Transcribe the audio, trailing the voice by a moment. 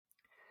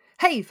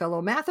Hey,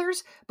 fellow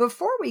mathers,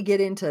 before we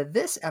get into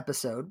this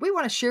episode, we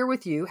want to share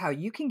with you how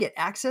you can get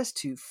access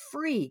to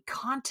free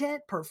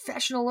content,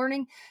 professional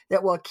learning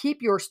that will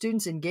keep your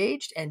students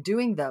engaged and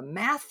doing the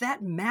math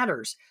that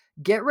matters.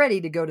 Get ready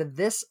to go to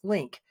this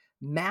link,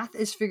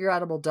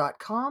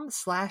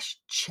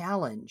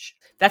 mathisfigureoutable.com/challenge.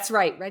 That's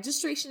right.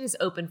 Registration is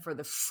open for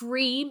the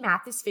free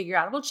Math is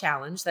Figureoutable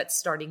Challenge that's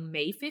starting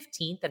May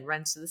 15th and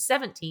runs to the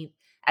 17th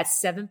at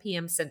 7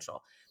 p.m.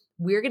 Central.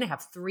 We're going to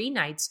have 3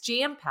 nights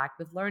jam-packed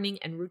with learning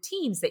and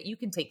routines that you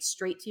can take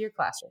straight to your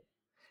classroom.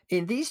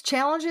 In these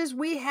challenges,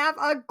 we have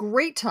a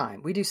great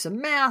time. We do some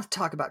math,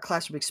 talk about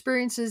classroom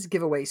experiences,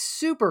 give away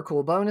super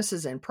cool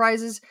bonuses and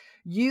prizes.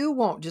 You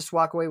won't just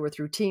walk away with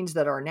routines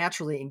that are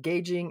naturally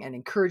engaging and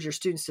encourage your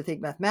students to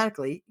think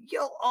mathematically.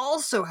 You'll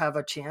also have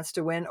a chance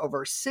to win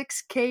over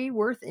 $6,000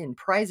 worth in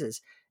prizes,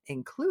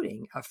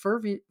 including a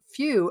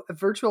few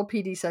virtual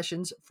PD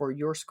sessions for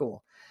your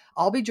school.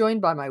 I'll be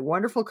joined by my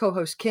wonderful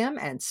co-host Kim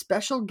and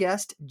special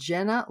guest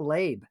Jenna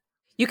Labe.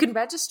 You can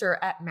register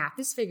at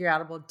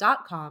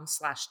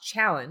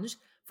mathisfigureoutable.com/challenge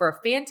for a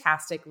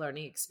fantastic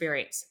learning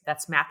experience.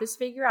 That's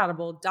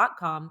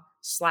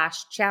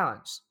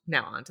mathisfigureoutable.com/challenge.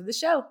 Now on to the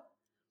show.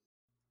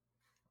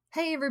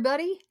 Hey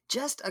everybody,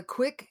 just a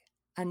quick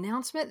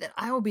announcement that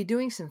I will be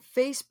doing some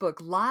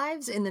Facebook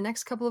Lives in the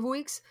next couple of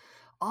weeks,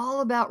 all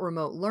about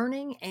remote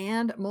learning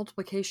and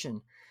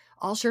multiplication.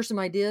 I'll share some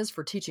ideas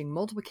for teaching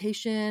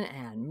multiplication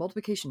and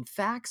multiplication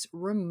facts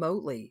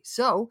remotely.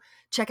 So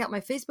check out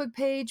my Facebook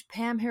page,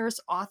 Pam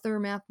Harris, author,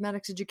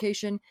 Mathematics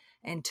Education,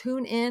 and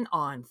tune in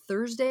on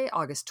Thursday,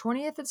 August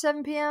 20th at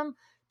 7 p.m.,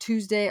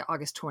 Tuesday,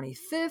 August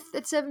 25th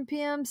at 7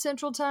 p.m.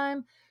 Central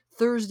Time,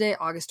 Thursday,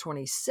 August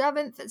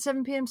 27th at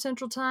 7 p.m.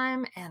 Central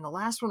Time, and the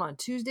last one on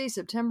Tuesday,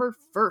 September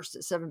 1st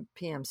at 7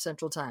 p.m.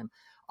 Central Time.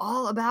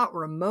 All about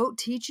remote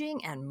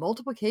teaching and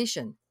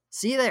multiplication.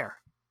 See you there.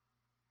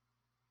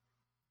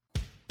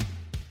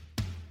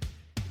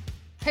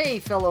 Hey,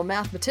 fellow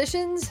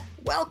mathematicians.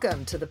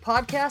 Welcome to the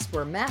podcast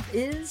where math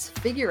is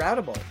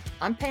figureoutable.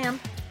 I'm Pam.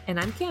 And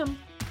I'm Kim.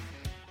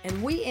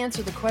 And we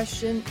answer the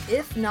question,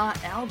 if not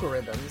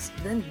algorithms,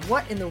 then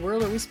what in the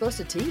world are we supposed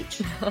to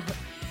teach?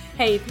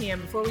 Hey,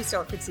 Pam, before we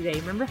start for today,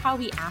 remember how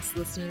we asked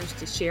listeners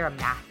to share a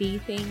mathy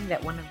thing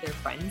that one of their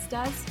friends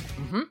does?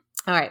 Mm-hmm.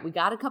 All right, we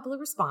got a couple of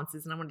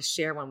responses, and I want to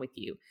share one with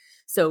you.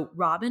 So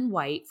Robin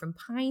White from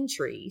Pine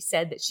Tree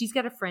said that she's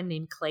got a friend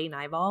named Clay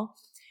Nivall,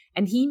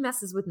 and he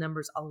messes with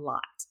numbers a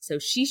lot. So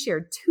she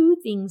shared 2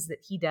 things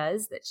that he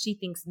does that she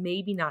thinks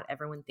maybe not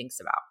everyone thinks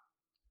about.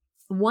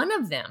 One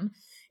of them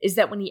is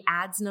that when he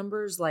adds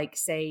numbers like,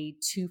 say,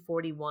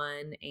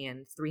 241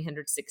 and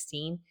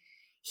 316,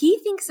 he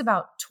thinks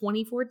about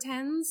 24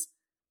 tens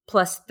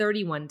plus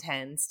 31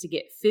 tens to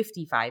get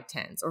 55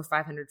 tens or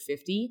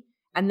 550.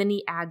 And then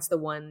he adds the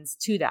ones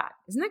to that.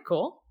 Isn't that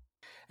cool?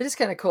 It is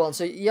kind of cool. And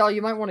so, y'all,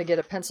 you might want to get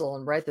a pencil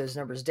and write those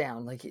numbers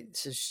down. Like, he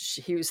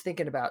was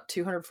thinking about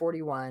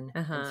 241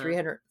 and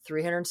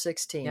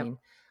 316. Yep.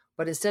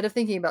 But instead of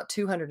thinking about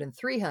 200 and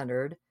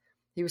 300,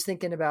 he was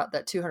thinking about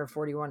that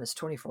 241 is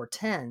 24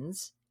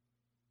 tens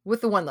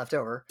with the 1 left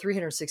over.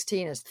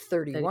 316 is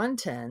 31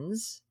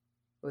 tens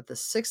with the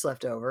 6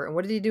 left over. And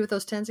what did he do with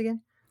those tens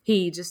again?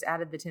 He just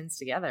added the tens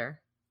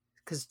together.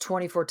 Because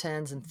 24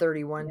 tens and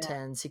 31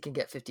 tens, he can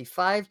get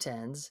 55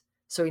 tens.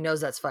 So he knows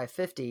that's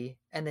 550,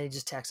 and then he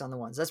just tacks on the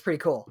ones. That's pretty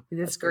cool.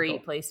 That's great cool.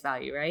 Place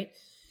value, right?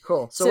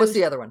 Cool. So what's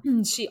the other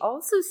one? She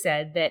also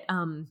said that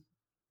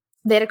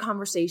they had a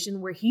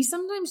conversation where he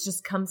sometimes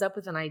just comes up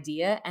with an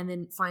idea and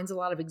then finds a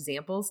lot of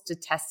examples to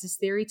test his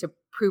theory to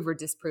prove or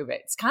disprove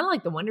it. It's kind of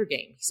like the Wonder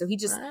Game. So he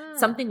just,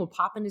 something will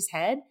pop in his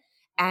head,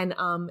 and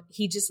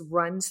he just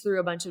runs through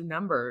a bunch of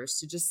numbers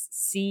to just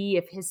see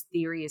if his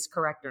theory is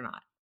correct or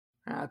not.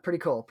 Pretty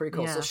cool.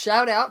 Yeah. So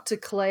shout out to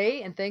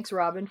Clay, and thanks,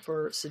 Robin,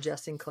 for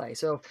suggesting Clay.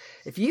 So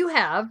if you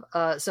have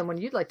someone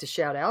you'd like to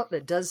shout out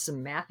that does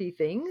some mathy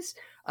things,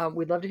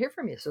 we'd love to hear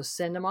from you. So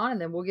send them on, and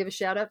then we'll give a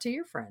shout out to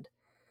your friend.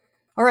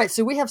 All right,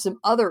 so we have some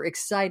other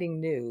exciting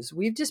news.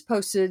 We've just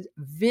posted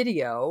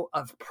video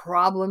of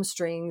problem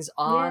strings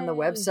on the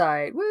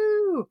website.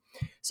 Woo!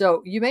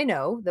 So you may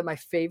know that my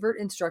favorite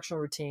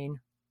instructional routine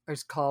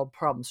is called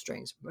problem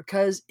strings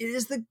because it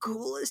is the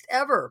coolest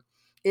ever.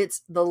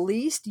 It's the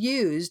least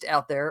used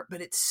out there,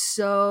 but it's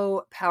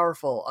so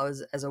powerful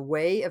as a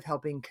way of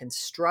helping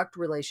construct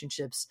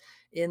relationships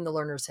in the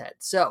learner's head.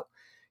 So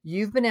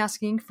you've been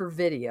asking for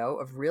video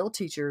of real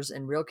teachers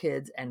and real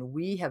kids, and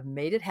we have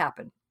made it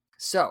happen.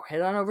 So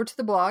head on over to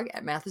the blog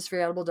at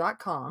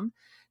mathisfigureoutable.com.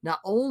 Not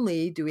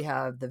only do we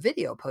have the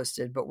video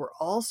posted, but we're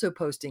also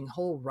posting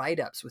whole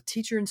write-ups with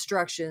teacher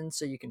instructions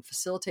so you can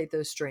facilitate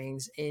those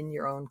strings in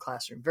your own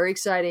classroom. Very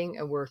exciting,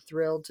 and we're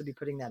thrilled to be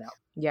putting that out.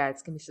 Yeah,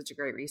 it's going to be such a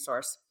great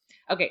resource.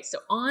 Okay, so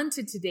on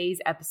to today's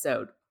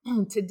episode.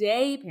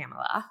 Today,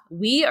 Pamela,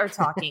 we are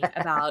talking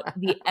about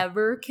the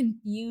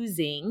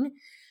ever-confusing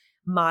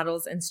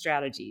models and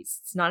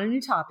strategies. It's not a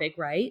new topic,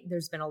 right?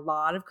 There's been a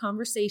lot of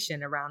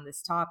conversation around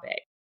this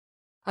topic.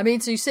 I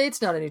mean, so you say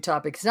it's not a new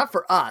topic. It's not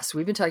for us.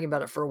 We've been talking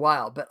about it for a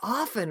while, but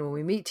often when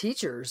we meet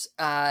teachers,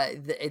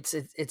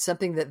 it's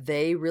something that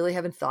they really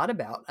haven't thought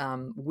about.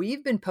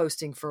 We've been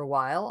posting for a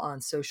while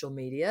on social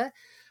media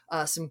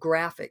some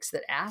graphics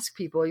that ask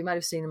people. You might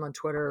have seen them on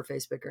Twitter or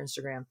Facebook or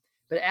Instagram,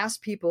 but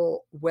ask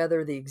people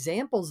whether the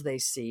examples they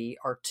see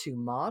are two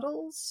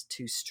models,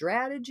 two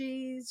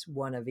strategies,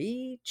 one of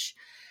each.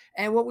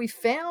 And what we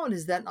found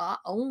is that not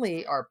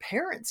only are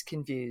parents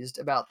confused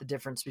about the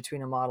difference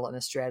between a model and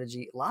a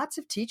strategy, lots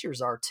of teachers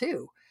are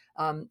too.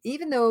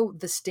 Even though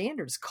the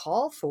standards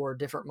call for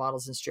different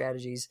models and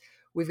strategies,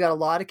 we've got a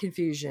lot of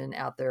confusion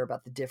out there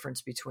about the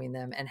difference between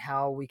them and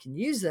how we can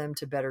use them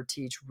to better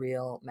teach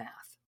real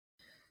math.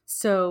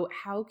 So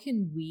how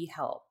can we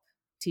help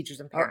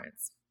teachers and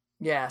parents?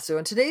 Yeah. So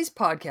in today's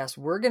podcast,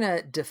 we're going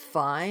to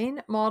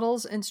define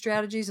models and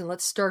strategies, and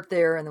let's start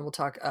there. And then we'll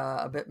talk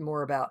a bit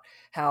more about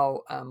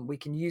how we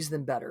can use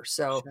them better.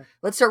 So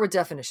Let's start with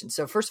definitions.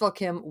 So first of all,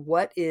 Kim,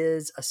 what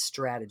is a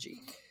strategy?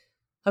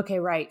 Okay,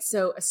 right.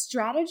 So a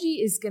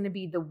strategy is going to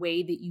be the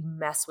way that you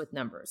mess with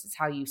numbers. It's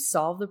how you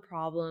solve the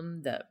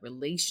problem, the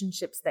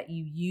relationships that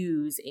you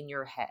use in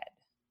your head.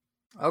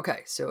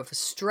 Okay. So if a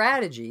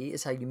strategy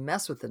is how you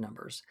mess with the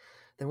numbers,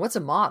 then what's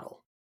a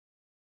model?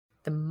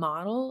 The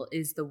model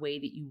is the way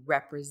that you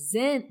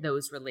represent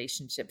those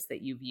relationships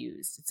that you've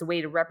used. It's a way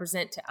to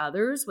represent to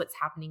others what's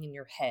happening in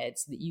your head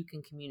so that you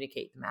can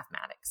communicate the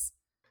mathematics.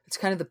 It's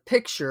kind of the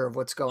picture of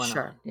what's going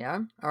on. Yeah.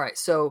 All right.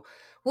 So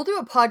we'll do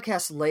a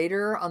podcast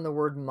later on the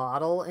word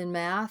model in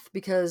math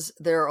because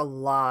there are a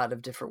lot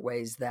of different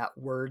ways that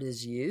word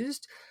is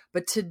used.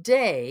 But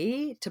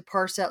today, to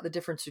parse out the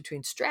difference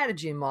between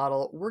strategy and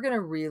model, we're going to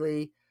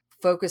really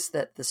focus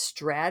that the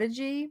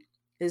strategy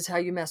is how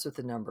you mess with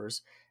the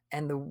numbers.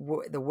 And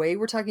the way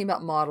we're talking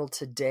about model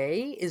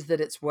today is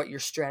that it's what your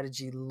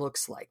strategy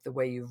looks like, the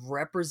way you've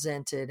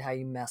represented how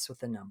you mess with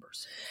the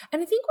numbers.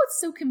 And I think what's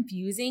so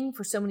confusing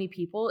for so many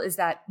people is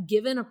that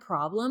given a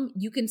problem,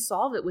 you can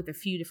solve it with a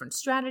few different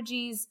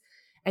strategies.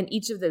 And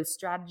each of those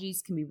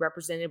strategies can be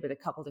represented with a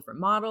couple different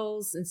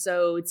models. And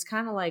so it's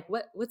kind of like,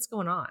 what's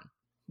going on?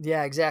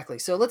 Yeah, exactly.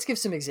 So let's give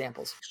some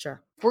examples.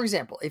 Sure. For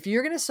example, if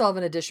you're going to solve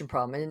an addition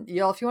problem, and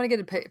y'all, if you want to get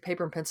a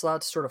paper and pencil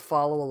out to sort of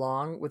follow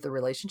along with the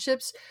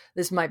relationships,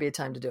 this might be a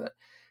time to do it.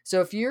 So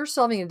if you're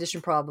solving an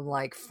addition problem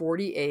like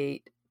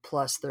 48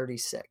 plus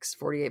 36,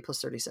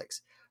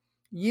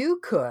 you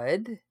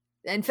could,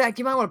 in fact,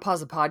 you might want to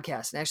pause the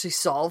podcast and actually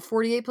solve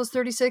 48 plus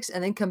 36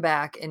 and then come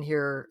back and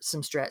hear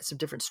some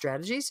different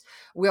strategies.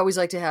 We always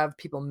like to have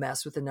people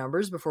mess with the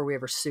numbers before we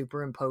ever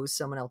superimpose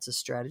someone else's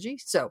strategy.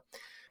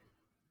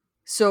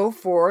 So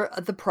for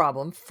the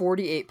problem,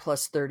 48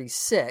 plus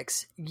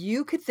 36,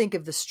 you could think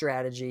of the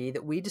strategy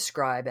that we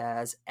describe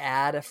as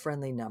add a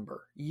friendly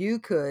number. You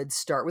could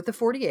start with the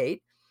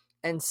 48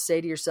 and say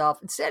to yourself,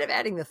 instead of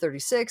adding the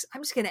 36,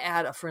 I'm just going to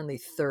add a friendly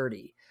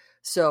 30.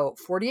 So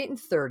 48 and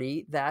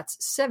 30, that's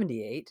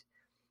 78.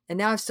 And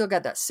now I've still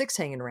got that 6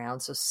 hanging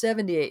around. So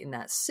 78 and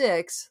that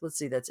 6, let's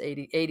see, that's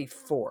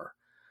 84.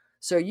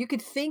 So you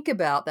could think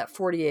about that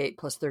 48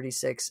 plus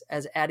 36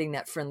 as adding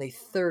that friendly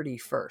 30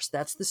 first.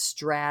 That's the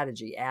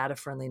strategy, add a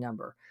friendly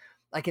number.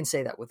 I can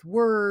say that with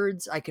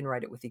words. I can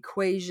write it with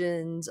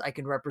equations. I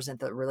can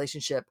represent the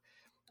relationship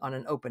on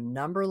an open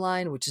number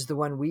line, which is the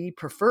one we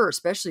prefer,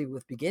 especially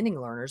with beginning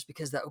learners,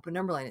 because the open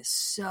number line is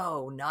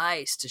so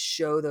nice to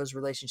show those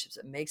relationships.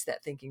 It makes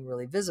that thinking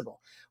really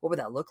visible. What would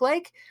that look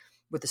like?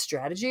 With the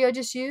strategy I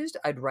just used,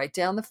 I'd write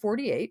down the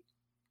 48,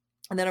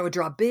 and then I would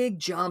draw a big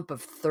jump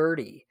of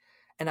 30.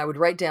 And I would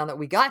write down that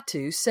we got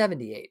to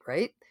 78,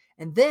 right?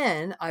 And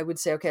then I would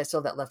say, okay, I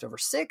still have that leftover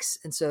 6.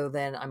 And so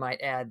then I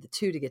might add the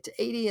 2 to get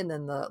to 80 and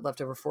then the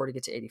leftover 4 to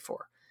get to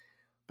 84.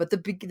 But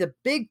the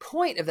big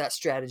point of that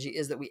strategy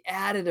is that we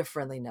added a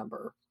friendly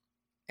number.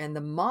 And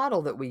the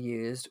model that we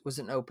used was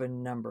an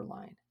open number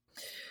line.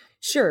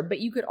 Sure, but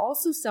you could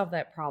also solve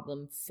that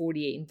problem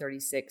 48 and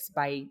 36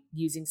 by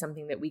using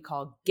something that we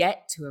call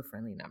get to a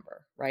friendly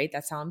number, right?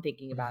 That's how I'm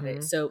thinking about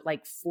it. So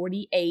like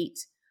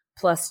 48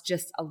 plus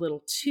just a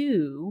little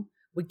 2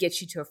 would get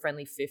you to a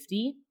friendly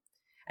 50.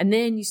 And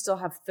then you still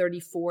have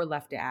 34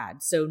 left to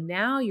add. So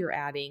now you're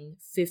adding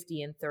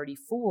 50 and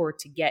 34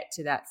 to get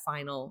to that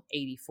final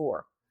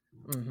 84.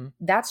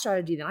 That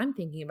strategy that I'm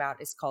thinking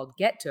about is called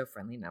get to a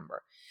friendly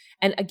number.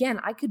 And again,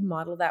 I could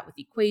model that with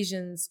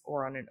equations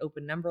or on an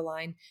open number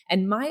line.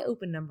 And my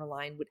open number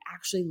line would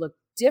actually look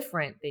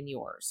different than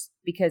yours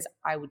because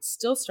I would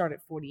still start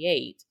at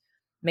 48,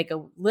 make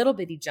a little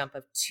bitty jump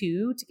of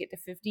 2 to get to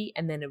 50,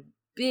 and then a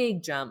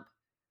big jump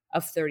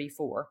of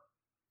 34.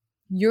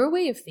 Your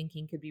way of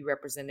thinking could be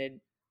represented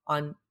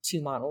on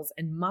two models,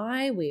 and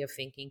my way of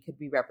thinking could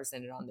be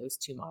represented on those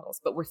two models,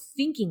 but we're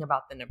thinking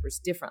about the numbers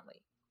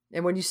differently.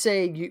 And when you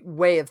say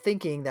way of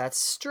thinking, that's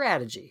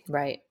strategy.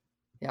 Right.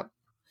 Yep.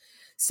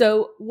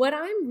 So what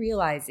I'm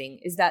realizing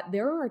is that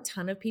there are a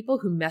ton of people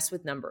who mess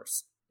with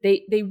numbers.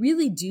 They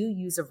really do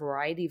use a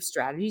variety of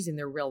strategies in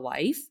their real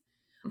life.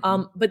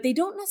 But they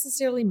don't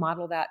necessarily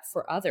model that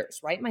for others,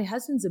 right? My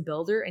husband's a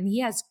builder and he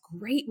has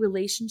great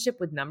relationship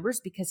with numbers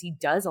because he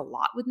does a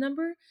lot with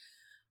number.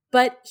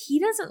 But he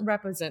doesn't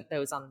represent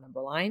those on the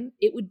number line.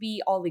 It would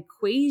be all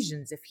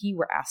equations if he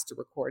were asked to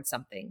record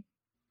something.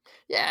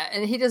 Yeah,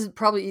 and he doesn't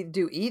probably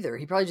do either.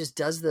 He probably just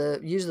does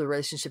use the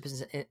relationship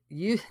blah,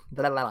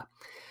 blah, blah.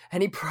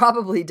 And he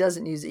probably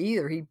doesn't use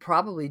either. He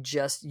probably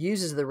just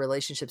uses the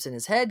relationships in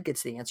his head,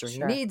 gets the answer he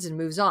needs, and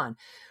moves on.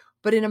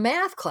 But in a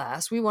math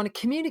class, we want to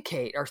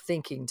communicate our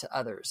thinking to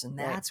others, and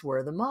that's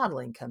where the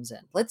modeling comes in.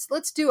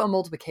 Let's do a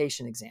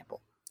multiplication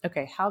example.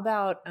 Okay, how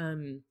about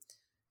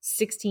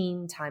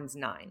 16 times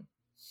 9?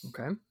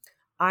 Okay.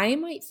 I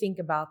might think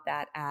about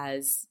that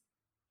as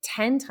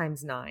 10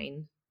 times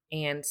 9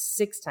 and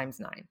 6 times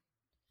 9.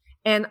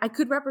 And I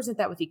could represent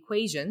that with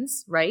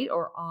equations, right?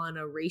 Or on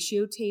a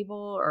ratio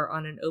table or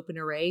on an open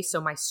array.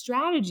 So my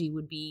strategy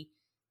would be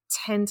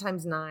 10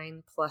 times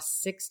 9 plus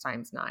 6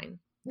 times 9.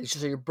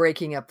 So you're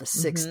breaking up the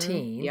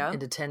 16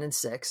 into 10 and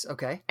 6.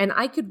 Okay. And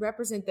I could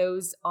represent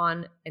those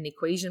on an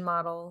equation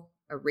model,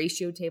 a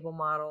ratio table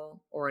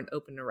model, or an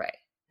open array.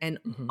 And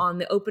on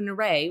the open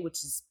array,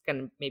 which is going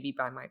to maybe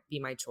be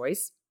my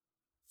choice,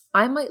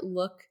 I might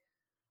look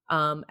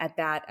at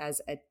that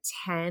as a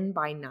 10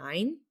 by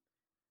 9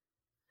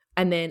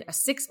 and then a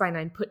 6 by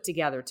 9 put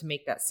together to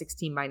make that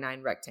 16 by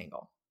 9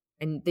 rectangle.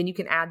 And then you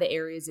can add the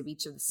areas of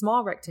each of the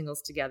small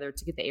rectangles together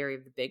to get the area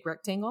of the big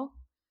rectangle.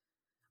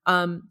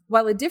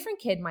 While a different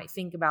kid might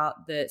think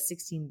about the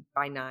 16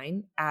 by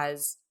 9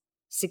 as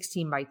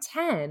 16 by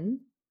 10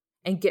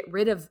 and get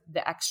rid of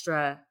the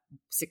extra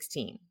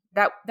 16.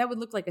 That would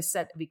look like a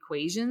set of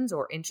equations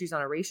or entries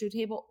on a ratio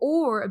table,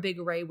 or a big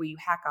array where you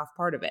hack off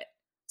part of it.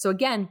 So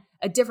again,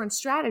 a different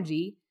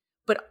strategy,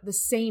 but the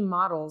same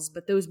models,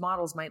 but those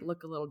models might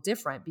look a little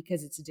different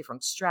because it's a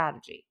different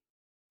strategy.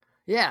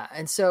 Yeah.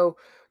 And so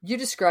you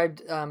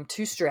described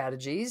two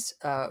strategies,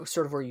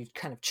 sort of where you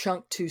kind of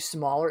chunk two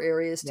smaller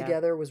areas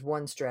together was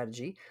one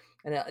strategy.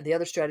 And the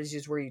other strategy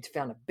is where you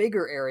found a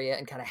bigger area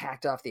and kind of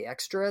hacked off the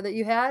extra that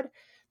you had.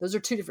 Those are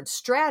two different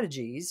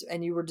strategies,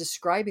 and you were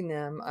describing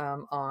them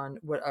on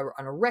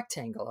a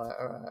rectangle,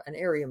 an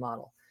area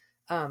model,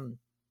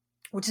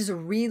 which is a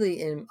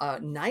really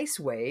nice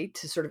way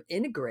to sort of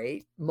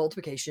integrate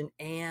multiplication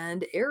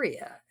and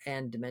area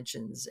and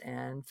dimensions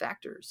and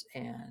factors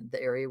and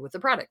the area with the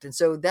product. And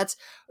so that's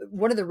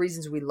one of the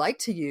reasons we like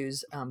to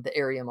use the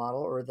area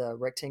model or the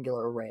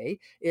rectangular array,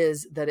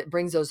 is that it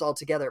brings those all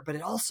together, but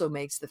it also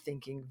makes the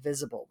thinking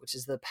visible, which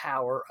is the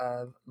power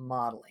of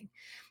modeling.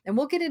 And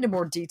we'll get into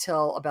more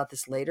detail about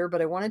this later,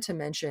 but I wanted to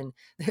mention,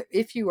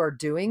 if you are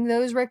doing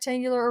those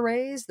rectangular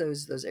arrays,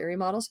 those area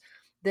models,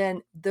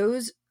 then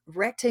those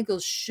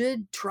rectangles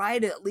should try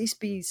to at least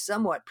be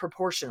somewhat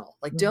proportional.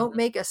 Like, don't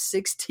make a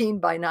 16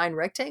 by 9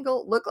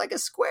 rectangle look like a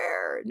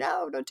square.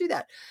 No, don't do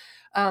that.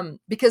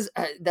 Because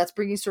that's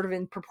bringing sort of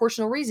in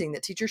proportional reasoning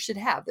that teachers should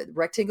have, that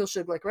rectangles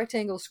should look like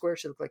rectangles,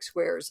 squares should look like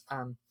squares.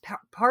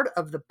 Part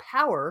of the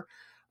power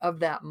of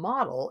that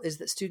model is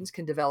that students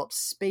can develop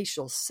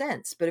spatial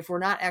sense. But if we're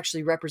not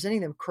actually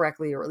representing them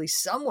correctly, or at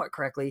least somewhat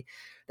correctly,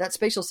 that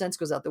spatial sense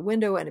goes out the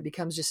window and it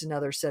becomes just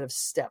another set of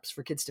steps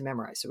for kids to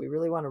memorize. So we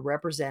really want to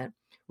represent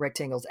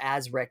rectangles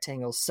as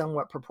rectangles,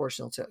 somewhat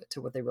proportional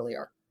to what they really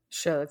are.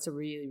 Sure. That's a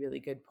really, really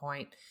good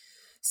point.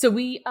 So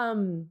we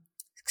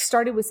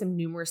started with some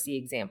numeracy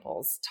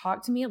examples.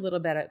 Talk to me a little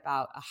bit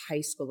about a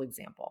high school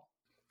example.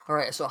 All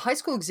right. So a high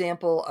school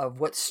example of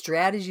what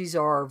strategies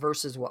are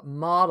versus what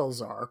models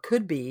are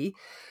could be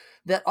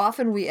that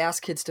often we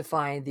ask kids to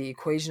find the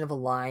equation of a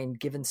line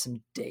given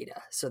some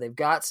data. So they've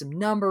got some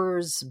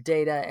numbers, some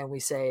data, and we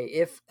say,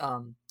 if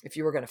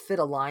you were going to fit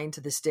a line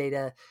to this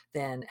data,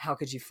 then how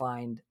could you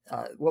find,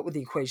 what would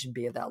the equation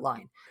be of that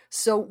line?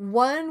 So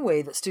one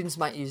way that students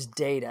might use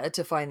data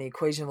to find the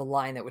equation of a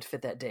line that would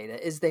fit that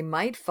data is they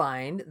might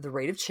find the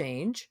rate of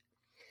change,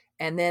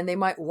 and then they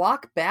might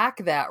walk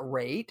back that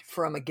rate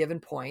from a given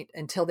point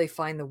until they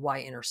find the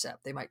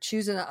y-intercept. They might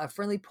choose a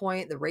friendly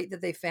point, the rate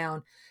that they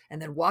found,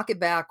 and then walk it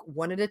back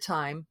one at a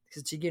time,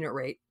 because it's a unit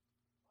rate,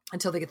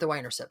 until they get the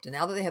y-intercept. And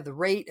now that they have the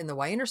rate and the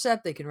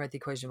y-intercept, they can write the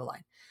equation of a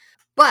line.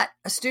 But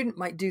a student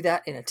might do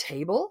that in a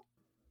table,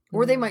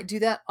 or they might do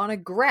that on a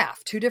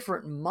graph, two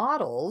different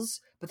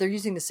models, but they're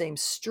using the same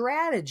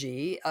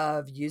strategy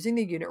of using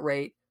the unit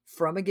rate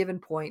from a given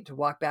point to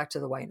walk back to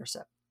the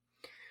y-intercept.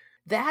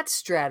 That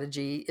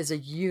strategy is a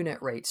unit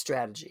rate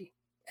strategy,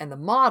 and the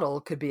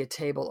model could be a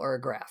table or a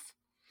graph.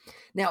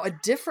 Now, a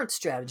different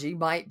strategy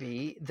might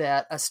be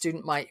that a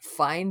student might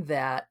find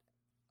that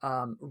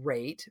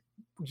rate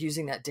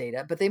using that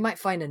data, but they might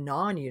find a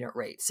non-unit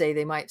rate.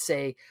 They might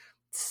say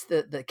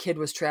the kid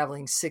was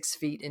traveling 6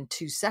 feet in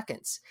 2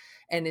 seconds.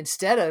 And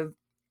instead of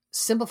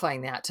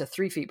simplifying that to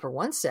 3 feet per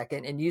 1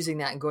 second and using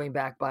that and going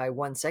back by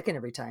 1 second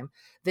every time,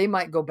 they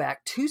might go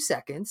back 2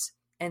 seconds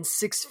and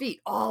 6 feet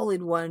all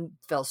in one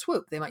fell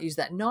swoop. They might use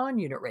that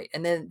non-unit rate.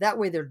 And then that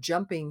way they're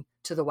jumping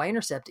to the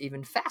y-intercept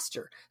even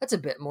faster. That's a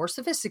bit more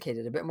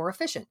sophisticated, a bit more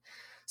efficient.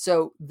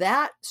 So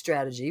that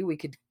strategy, we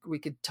could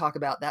talk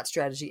about that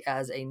strategy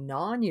as a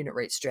non-unit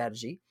rate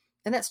strategy.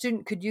 And that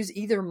student could use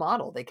either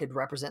model. They could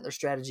represent their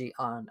strategy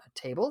on a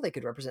table. They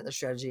could represent their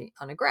strategy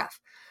on a graph.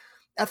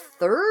 A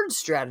third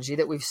strategy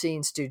that we've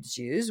seen students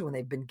use when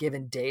they've been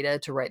given data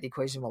to write the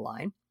equation of a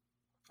line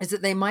is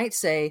that they might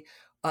say,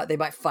 they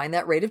might find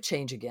that rate of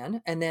change again.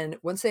 And then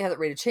once they have that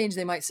rate of change,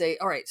 they might say,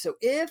 all right, so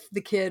if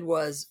the kid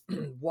was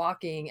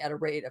walking at a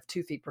rate of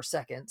 2 feet per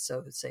second,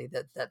 so say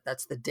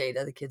that's the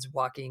data, the kid's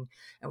walking,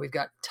 and we've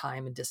got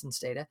time and distance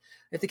data.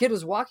 If the kid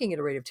was walking at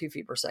a rate of 2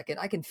 feet per second,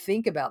 I can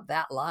think about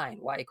that line,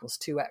 y equals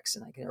 2x,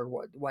 or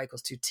y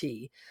equals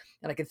 2t.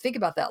 And I can think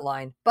about that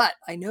line, but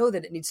I know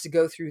that it needs to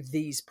go through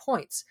these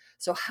points.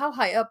 So how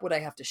high up would I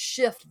have to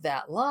shift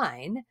that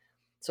line?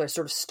 So I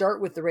sort of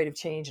start with the rate of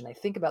change and I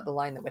think about the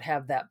line that would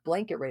have that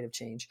blanket rate of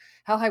change.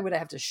 How high would I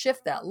have to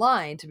shift that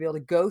line to be able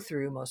to go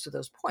through most of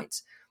those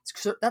points?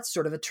 So that's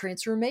sort of a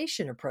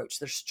transformation approach.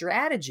 Their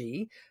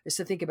strategy is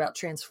to think about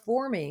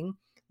transforming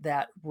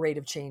that rate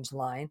of change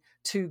line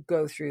to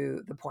go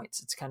through the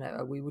points. It's kind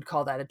of, we would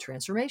call that a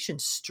transformation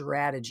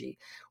strategy.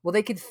 Well,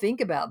 they could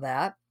think about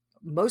that.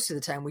 Most of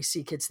the time we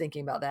see kids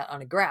thinking about that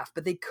on a graph,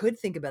 but they could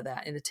think about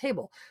that in a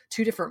table.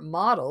 2 different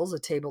models, a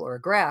table or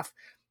a graph,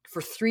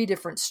 for 3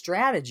 different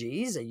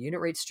strategies, a unit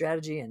rate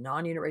strategy, a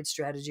non-unit rate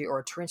strategy, or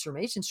a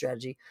transformation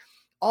strategy,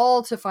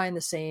 all to find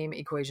the same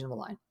equation of a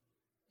line.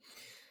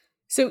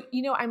 So,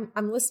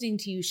 I'm listening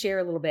to you share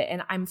a little bit,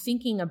 and I'm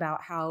thinking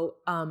about how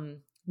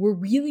we're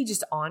really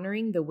just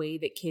honoring the way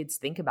that kids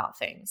think about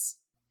things.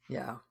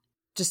 Yeah.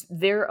 Just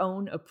their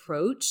own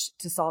approach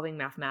to solving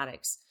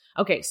mathematics.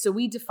 Okay, so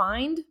we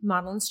defined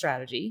model and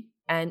strategy.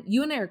 And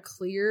you and I are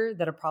clear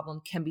that a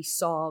problem can be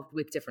solved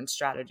with different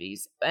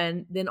strategies.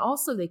 And then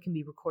also they can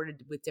be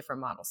recorded with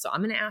different models. So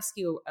I'm going to ask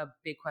you a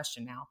big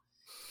question now.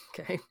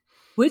 Okay.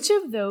 Which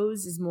of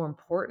those is more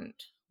important?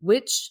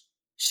 Which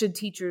should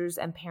teachers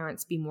and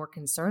parents be more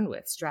concerned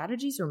with,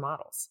 strategies or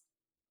models?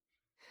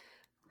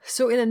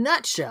 So in a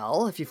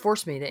nutshell, if you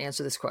force me to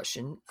answer this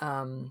question,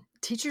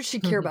 teachers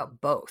should care about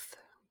both.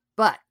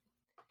 But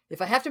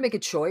if I have to make a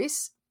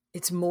choice,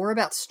 it's more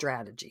about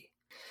strategy.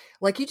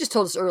 Like you just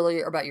told us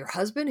earlier about your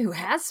husband who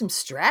has some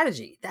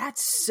strategy.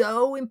 That's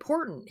so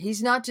important.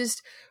 He's not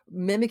just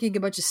mimicking a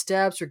bunch of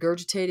steps,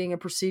 regurgitating a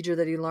procedure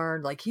that he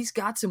learned. Like he's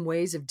got some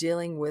ways of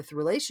dealing with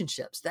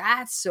relationships.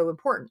 That's so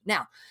important.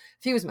 Now,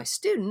 if he was my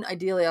student,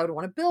 ideally I would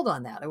want to build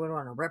on that. I would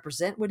want to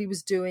represent what he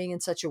was doing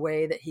in such a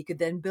way that he could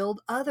then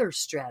build other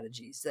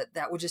strategies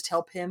that would just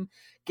help him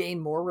gain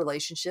more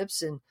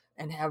relationships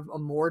and have a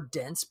more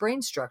dense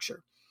brain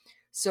structure.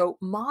 So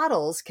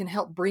models can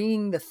help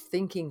bring the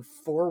thinking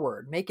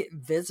forward, make it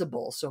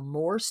visible so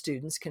more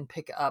students can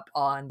pick up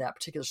on that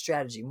particular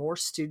strategy. More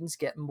students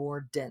get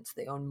more dense.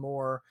 They own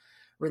more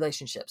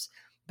relationships.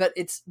 But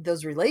it's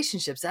those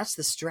relationships, that's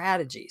the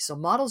strategy. So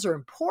models are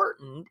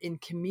important in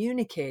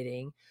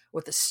communicating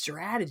what the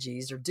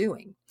strategies are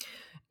doing.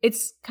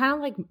 It's kind of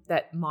like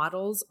that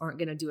models aren't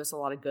going to do us a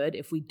lot of good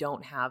if we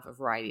don't have a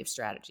variety of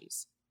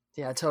strategies.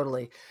 Yeah,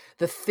 totally.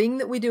 The thing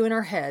that we do in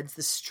our heads,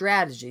 the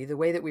strategy, the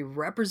way that we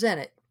represent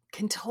it,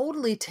 can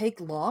totally take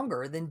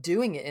longer than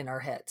doing it in our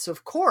head. So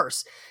of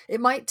course,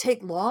 it might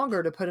take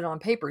longer to put it on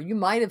paper. You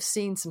might have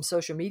seen some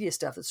social media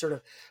stuff that's sort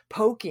of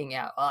poking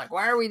out, like,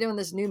 why are we doing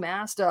this new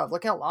math stuff?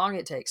 Look how long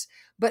it takes.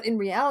 But in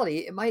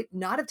reality, it might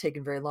not have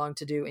taken very long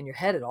to do in your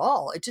head at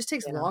all. It just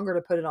takes longer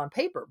to put it on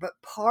paper. But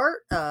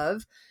part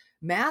of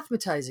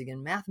mathematizing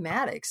and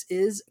mathematics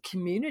is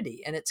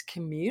community, and it's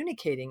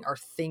communicating our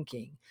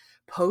thinking,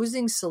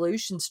 posing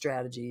solution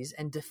strategies,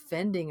 and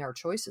defending our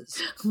choices.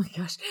 Oh my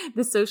gosh,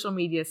 the social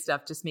media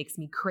stuff just makes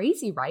me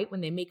crazy, right? When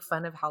they make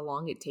fun of how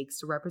long it takes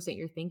to represent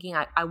your thinking,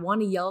 I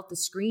want to yell at the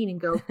screen and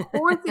go, of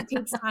course it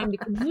takes time to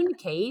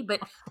communicate,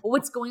 but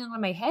what's going on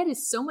in my head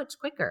is so much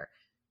quicker.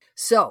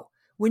 So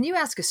when you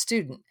ask a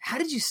student, how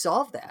did you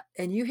solve that?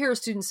 And you hear a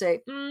student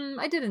say,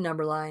 I did a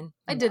number line,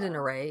 I did an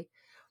array.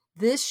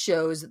 This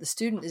shows that the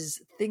student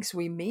thinks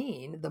we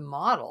mean the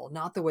model,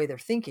 not the way they're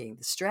thinking,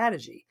 the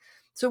strategy.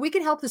 So we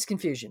can help this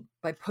confusion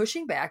by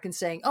pushing back and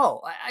saying, oh,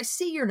 I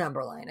see your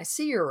number line. I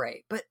see your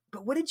array. But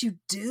what did you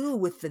do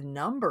with the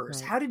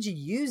numbers? Right. How did you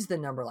use the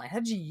number line? How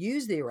did you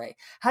use the array?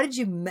 How did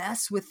you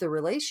mess with the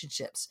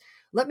relationships?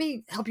 Let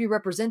me help you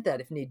represent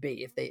that if need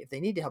be, if they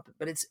need to help it.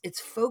 But it's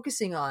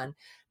focusing on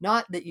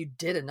not that you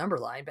did a number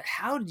line, but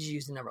how did you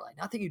use the number line?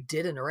 Not that you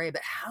did an array,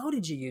 but how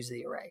did you use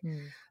the array?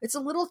 It's a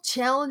little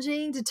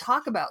challenging to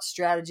talk about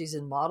strategies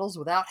and models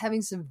without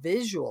having some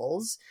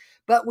visuals,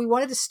 but we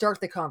wanted to start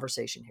the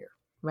conversation here.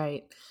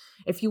 Right.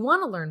 If you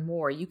want to learn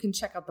more, you can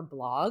check out the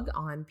blog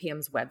on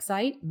Pam's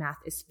website,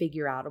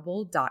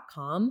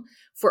 mathisfigureoutable.com,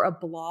 for a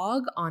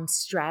blog on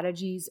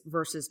strategies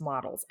versus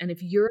models. And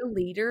if you're a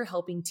leader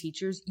helping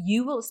teachers,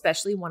 you will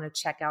especially want to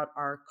check out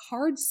our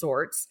card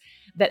sorts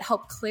that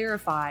help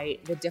clarify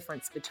the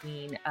difference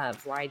between a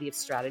variety of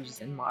strategies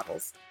and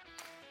models.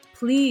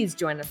 Please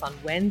join us on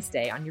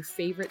Wednesday on your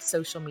favorite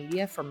social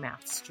media for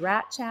Math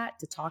Strat Chat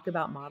to talk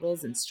about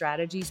models and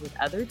strategies with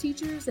other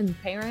teachers and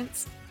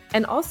parents.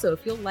 And also,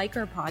 if you'll like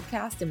our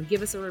podcast and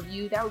give us a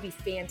review, that would be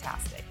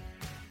fantastic.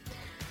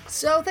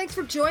 So thanks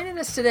for joining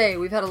us today.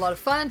 We've had a lot of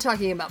fun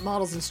talking about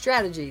models and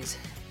strategies.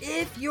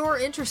 If you're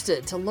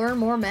interested to learn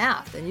more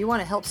math and you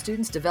want to help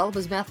students develop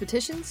as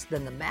mathematicians,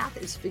 then the Math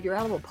is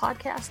Figureoutable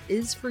podcast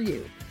is for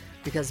you,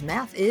 because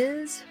math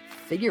is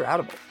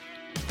figureoutable.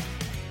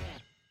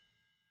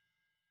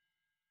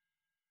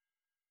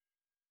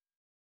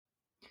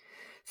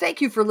 Thank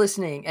you for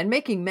listening and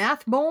making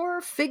math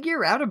more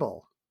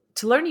figureoutable.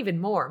 To learn even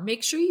more,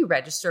 make sure you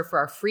register for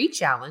our free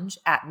challenge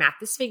at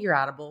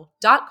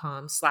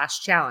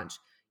mathisfigureoutable.com/challenge.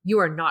 You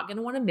are not going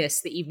to want to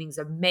miss the evenings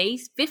of May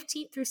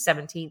 15th through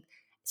 17th,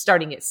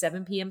 starting at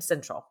 7 p.m.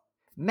 Central.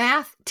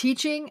 Math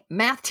teaching,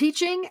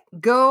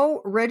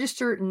 go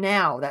register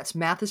now. That's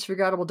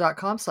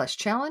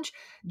mathisfigureoutable.com/challenge.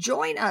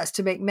 Join us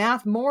to make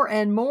math more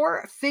and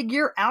more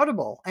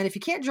figureoutable. And if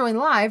you can't join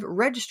live,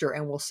 register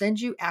and we'll send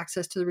you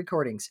access to the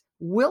recordings.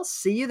 We'll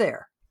see you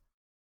there.